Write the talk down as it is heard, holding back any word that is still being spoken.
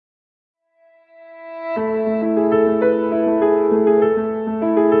Hello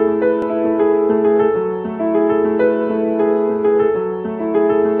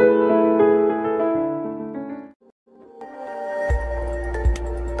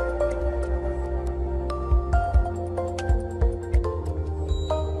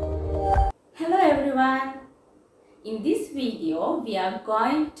everyone. In this video, we are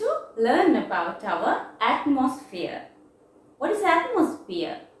going to learn about our atmosphere. What is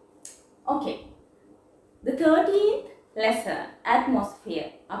atmosphere? Okay. The 13th lesson, atmosphere.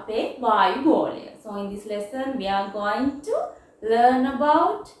 අපේ වායුගෝලය. So in this lesson, we are going to learn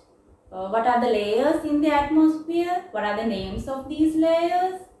about what are the layers in the atmosphere, what are the names of these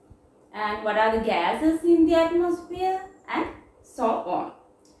layers, and what are the gases in the atmosphere, and so on.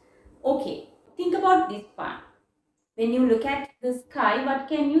 Okay, think about this one. When you look at the sky, what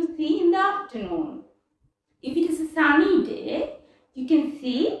can you see in the afternoon? If it is a sunny day, you can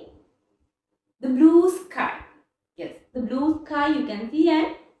see the blue sky. Yes, the blue sky you can see,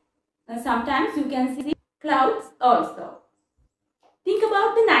 and sometimes you can see clouds also. Think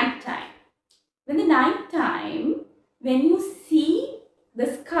about the night time. When the night time, when you see the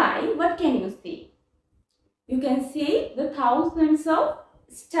sky, what can you see? You can see the thousands of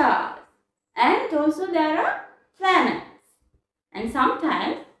stars, and also there are planets, and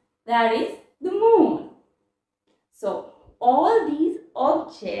sometimes there is the moon. So all these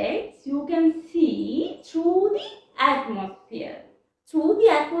objects you can see through the atmosphere. Through the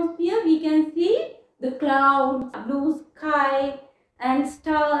atmosphere we can see the clouds, blue sky and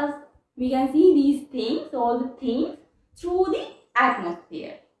stars. We can see these things, all the things through the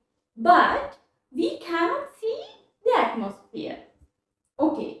atmosphere. But we cannot see the atmosphere.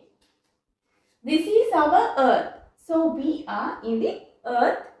 Okay, this is our earth. So we are in the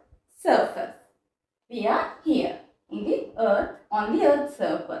earth surface. We are here in the earth, on the earth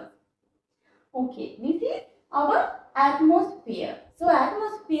surface. Okay, this is our atmosphere. So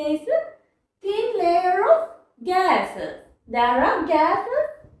atmosphere is a thin layer of gases. There are gases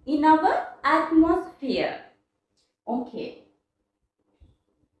in our atmosphere. Okay.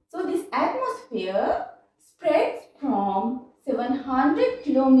 So this atmosphere spreads from 700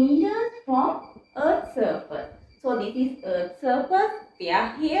 kilometers from Earth's surface. So this is Earth's surface. We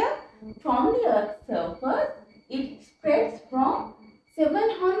are here. From the Earth's surface, it spreads from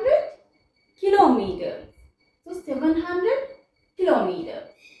 700 kilometers. So 700 kilometers.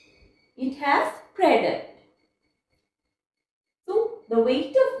 It has spread. So the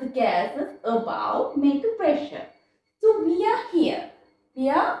weight of the gases above make a pressure. So we are here. We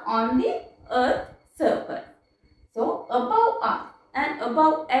are on the Earth's surface. So above us and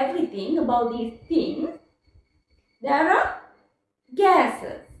above everything, above these things, there are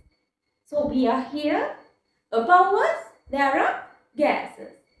gases. So we are here. Above us, there are gases.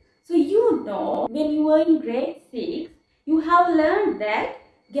 So you know, when you were in grade 6, you have learned that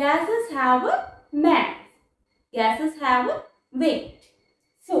gases have a mass. Gases have a weight.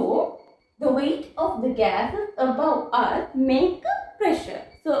 So the weight of the gases above us make a pressure.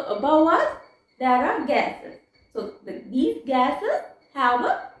 So above us, there are gases. So these gases have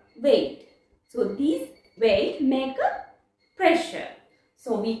a weight. So this weight make a pressure.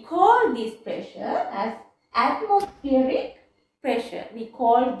 So we call this pressure as atmospheric pressure. We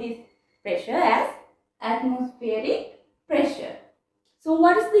call this pressure as atmospheric pressure. So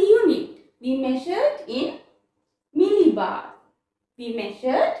what is the unit? We measured in millibars. We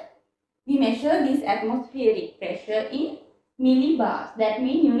measure this atmospheric pressure in millibars. That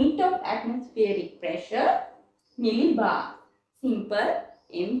means unit of atmospheric pressure, millibar. Simple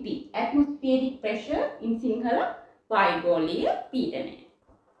MP. Atmospheric pressure in Sinhala, වායුගෝලීය පීඩනය.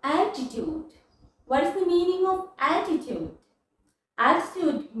 Altitude. What is the meaning of altitude?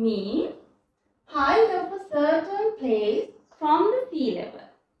 Altitude means height of a certain place from the sea level.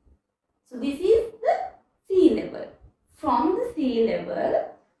 So this is the sea level. From the sea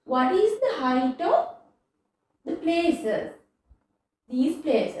level, what is the height of the places? These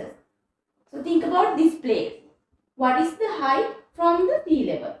places. So think about this place. What is the height from the sea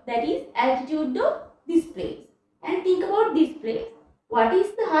level? That is altitude of this place. And think about this place. What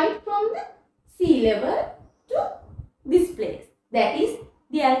is the height from the sea level to this place? That is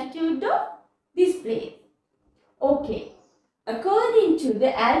the altitude of this place. Okay. According to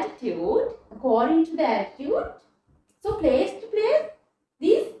the altitude, so place to place,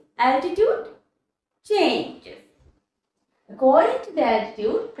 this altitude changes. According to the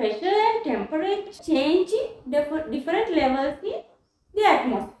altitude, pressure and temperature change in different levels in the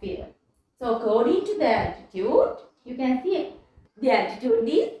atmosphere. So according to the altitude, you can see the altitude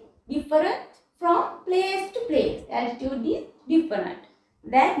is different from place to place. Altitude is different.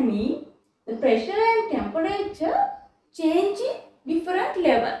 That means the pressure and temperature change in different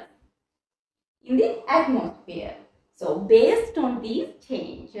levels in the atmosphere. So based on these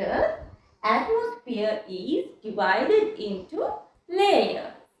changes, atmosphere is divided into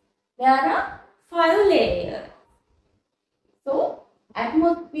layers. There are 5 layers. So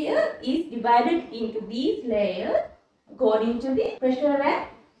atmosphere is divided into these layers according to the pressure and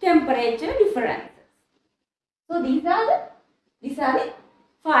temperature differences. So these are the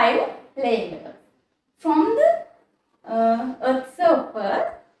 5 layers. From the Earth's surface,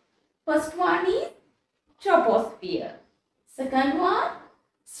 first one is troposphere. Second one,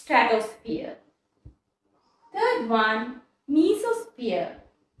 stratosphere. Third one, mesosphere.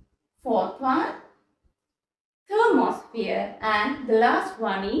 Fourth one, thermosphere. And the last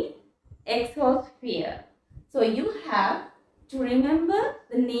one is exosphere. So you have to remember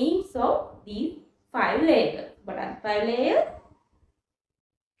the names of these 5 layers. What are the 5 layers?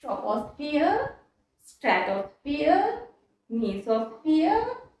 Troposphere, stratosphere, mesosphere,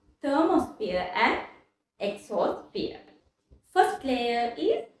 thermosphere and exosphere. First layer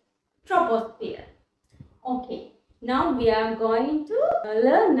is troposphere. Okay, now we are going to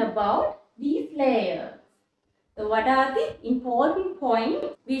learn about these layers. So what are the important points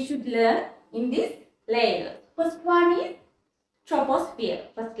we should learn in this layer? First one is troposphere.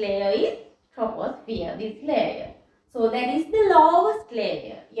 First layer is troposphere, this layer. So that is the lowest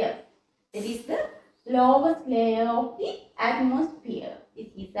layer. Yes, that is the lowest layer of the atmosphere. This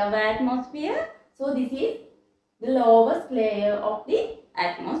is our atmosphere. So this is the lowest layer of the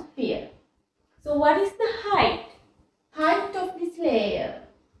atmosphere. So what is the height? Height of this layer.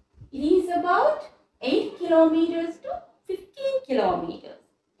 It is about 8 kilometers to 15 kilometers.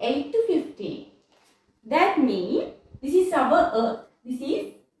 8 to 15. That means this is our Earth. This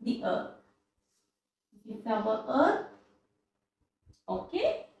is the Earth. This is our Earth.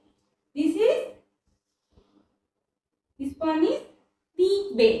 Okay. This one is the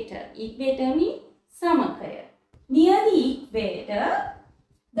equator. Equator means Samakaya. Near the equator,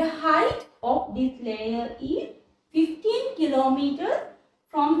 the height of this layer is 15 kilometers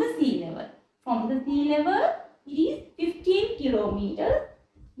from the sea level. From the sea level, it is 15 kilometers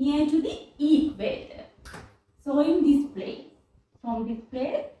near to the equator. So in this place, from this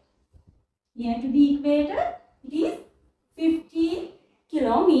place near to the equator, it is 15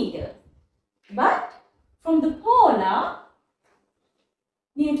 kilometers. But from the polar,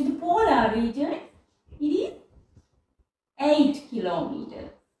 near to the polar region, it is 8 kilometers.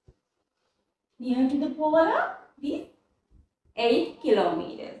 Near to the polar, it is 8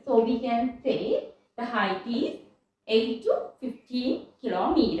 kilometers. So we can say the height is 8 to 15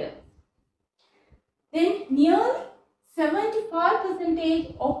 kilometers. Then nearly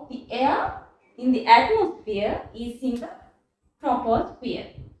 75% of the air in the atmosphere is in the troposphere.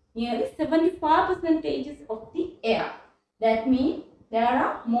 Nearly 75% of the air. That means there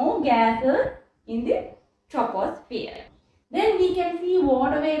are more gases in the troposphere. Then we can see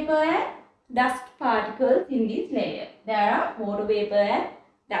water vapor and dust particles in this layer. There are water vapor and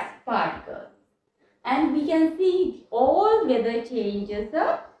dust particles. And we can see all weather changes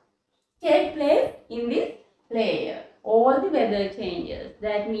take place in this layer. All the weather changes.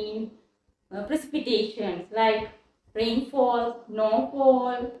 That means precipitations like rainfall,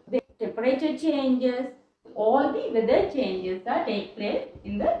 snowfall, temperature changes. All the weather changes that take place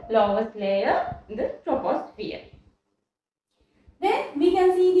in the lowest layer, in the troposphere. Then we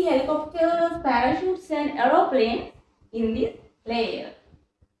can see the helicopters, parachutes and aeroplanes in this layer.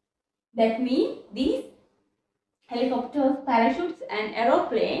 That means these helicopters, parachutes and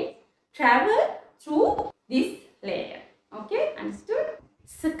aeroplanes travel through this layer. Okay, understood?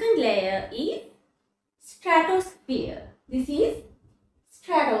 Second layer is stratosphere. This is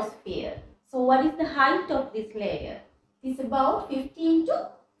stratosphere. So what is the height of this layer? It is about 15 to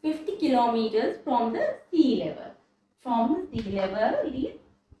 50 kilometers from the sea level. From the sea level, it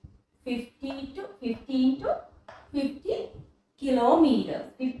is 15 to 50 kilometers.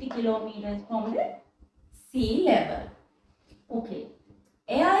 50 kilometers from the sea level. Okay.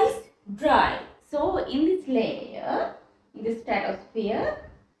 Air is dry. So in this layer, in the stratosphere,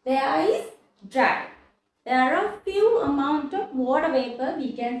 the air is dry. There are few amount of water vapor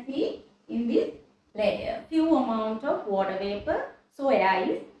we can see in this layer. Few amount of water vapor. So air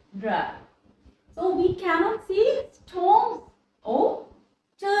is dry. So we cannot see storms or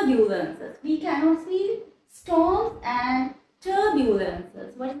turbulences. We cannot see storms and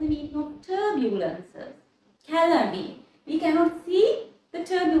turbulences. What is the meaning of turbulences? Calamity. We cannot see the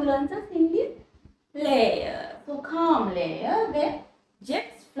turbulences in this layer. So calm layer, then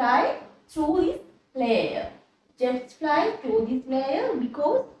jets fly through this layer. Jets fly through this layer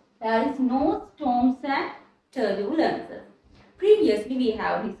because there is no storms and turbulences. Previously, we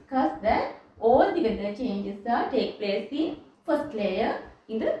have discussed that all the weather changes take place in first layer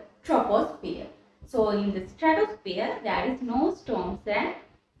in the troposphere. So, in the stratosphere, there is no storms and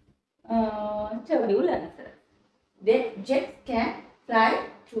turbulences. The jets can fly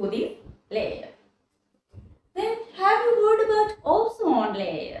through this layer. Then, have you heard about ozone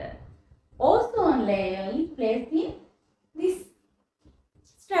layer? Ozone layer is placed in this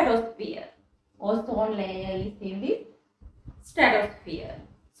stratosphere. Ozone layer is in this stratosphere.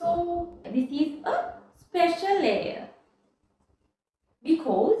 So, this is a special layer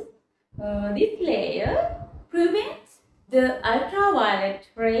because this layer prevents the ultraviolet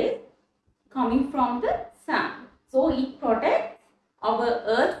rays coming from the sun. So, it protects our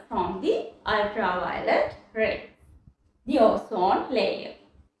earth from the ultraviolet rays. The ozone layer.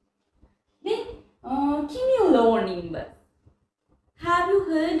 Then, cumulonimbus. Have you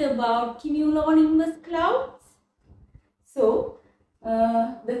heard about cumulonimbus clouds? So,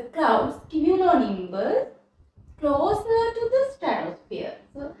 the clouds, cumulonimbus, closer to the stratosphere.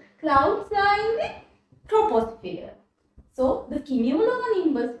 So, clouds are in the troposphere. So, the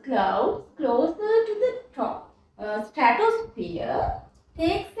cumulonimbus clouds closer to the stratosphere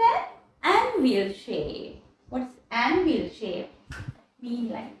takes an anvil shape. What is anvil shape? Mean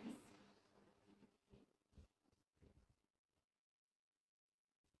like this.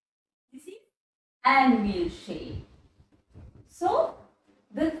 This is anvil shape. So,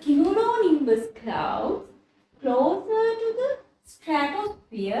 the cumulonimbus clouds closer to the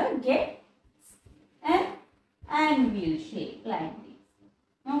stratosphere gets an anvil shape like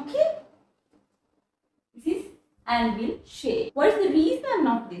this. Okay? This is anvil shape. What is the reason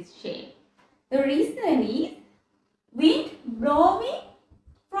of this shape? The reason is wind blowing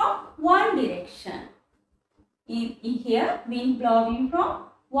from one direction. In here, wind blowing from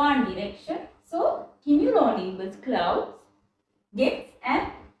one direction. So, cumulonimbus clouds gets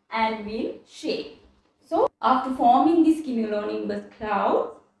an anvil shape. So, after forming this cumulonimbus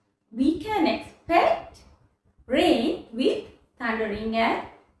clouds, we can expect rain with thundering and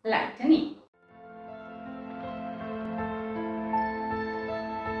lightning.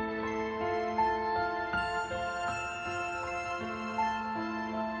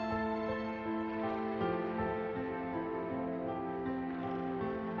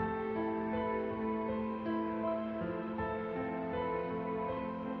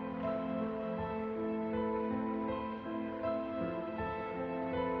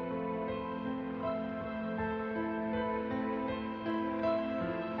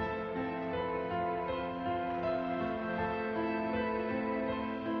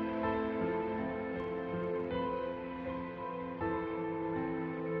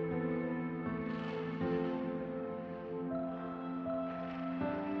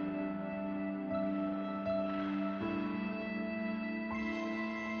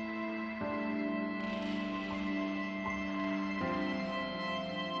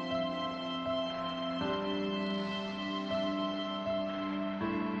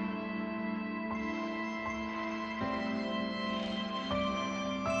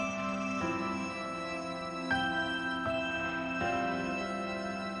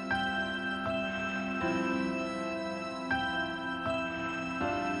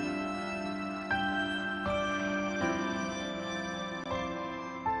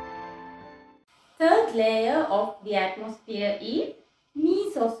 Third layer of the atmosphere is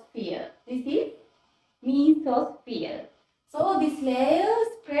mesosphere. This is mesosphere. So this layer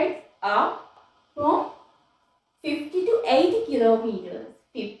spreads up from 50 to 80 kilometers.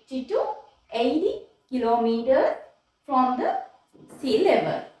 50 to 80 kilometers from the sea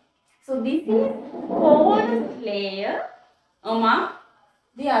level. So this is coldest layer among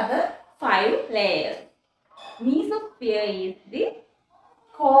the other 5 layers. Mesosphere is the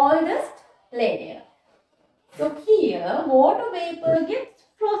coldest layer. So here water vapor gets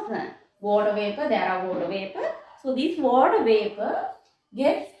frozen. Water vapor, there are water vapor. So this water vapor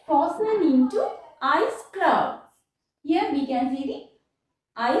gets frozen into ice clouds. Here we can see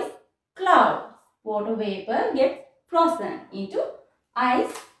the ice clouds. Water vapor gets frozen into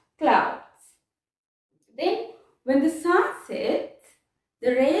ice clouds. Then when the sun sets,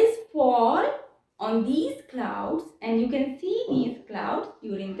 the rays fall on these clouds and you can see these clouds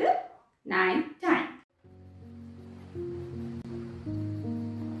during the night time.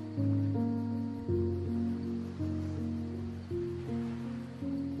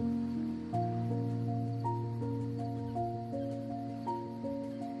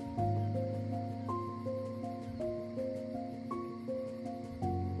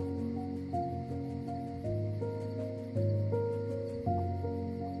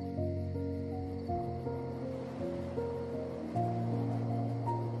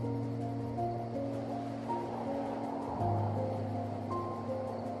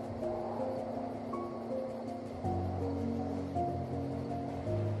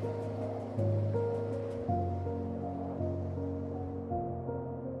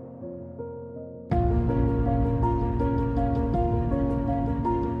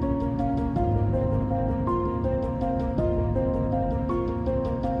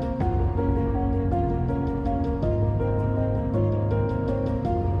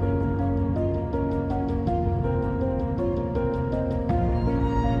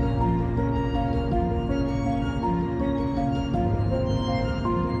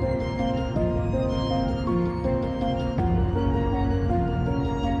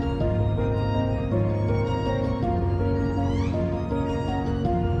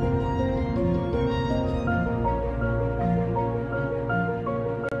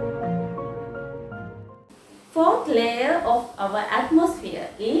 fourth layer of our atmosphere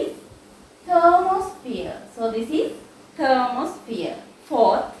is thermosphere. So this is thermosphere,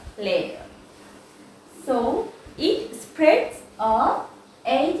 fourth layer. So it spreads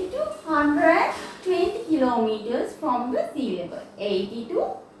 80 to 120 kilometers from the sea level. 80 to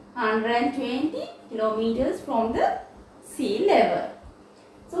 120 kilometers from the sea level.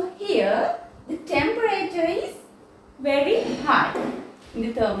 So here the temperature is very high. In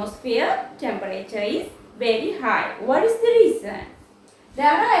the thermosphere, temperature is very high. What is the reason? There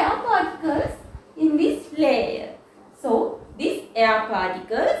are air particles in this layer. So these air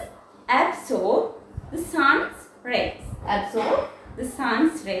particles absorb the sun's rays.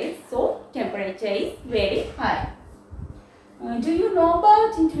 So temperature is very high. Do you know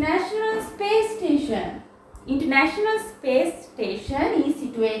about International Space Station? International Space Station is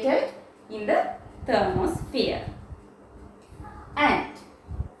situated in the thermosphere. And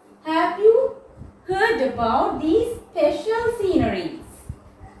have you heard about these special sceneries?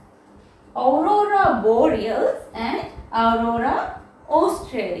 Aurora Boreals and Aurora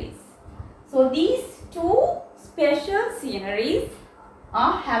Australis. So these two special sceneries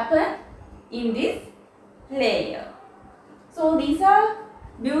happen in this layer. So these are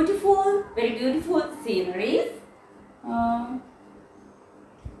beautiful, very beautiful sceneries.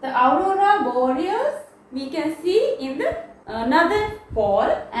 The Aurora Boreals we can see in the northern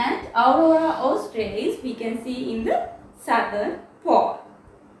pole, and Aurora Australis we can see in the southern pole.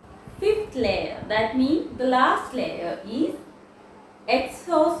 Fifth layer, that means the last layer, is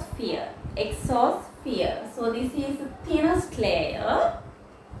exosphere. So this is the thinnest layer,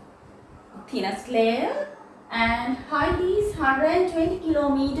 and height is 120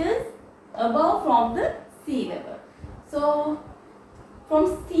 kilometers above from the sea level. So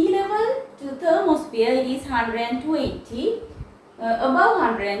from sea level to thermosphere it is 120. Above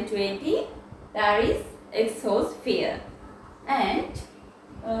 120 there is exosphere, and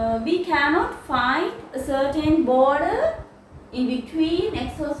we cannot find a certain border in between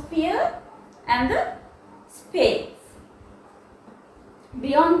exosphere and the space.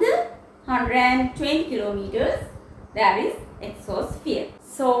 Beyond the 120 kilometers there is exosphere.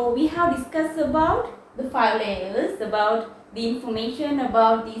 So we have discussed about the 5 layers, about the information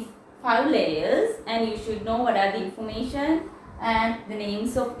about these 5 layers, and you should know what are the information and the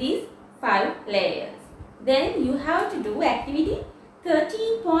names of these 5 layers. Then you have to do activity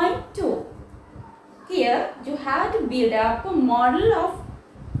 13.2. Here you have to build up a model of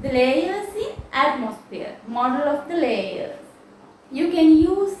the layers in atmosphere. Model of the layers. You can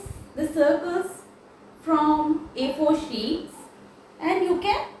use the circles from A4 sheets, and you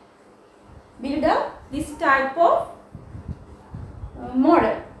can build up this type of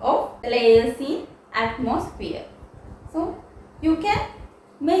model of layers in atmosphere. So you can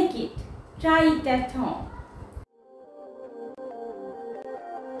make it, try it at home.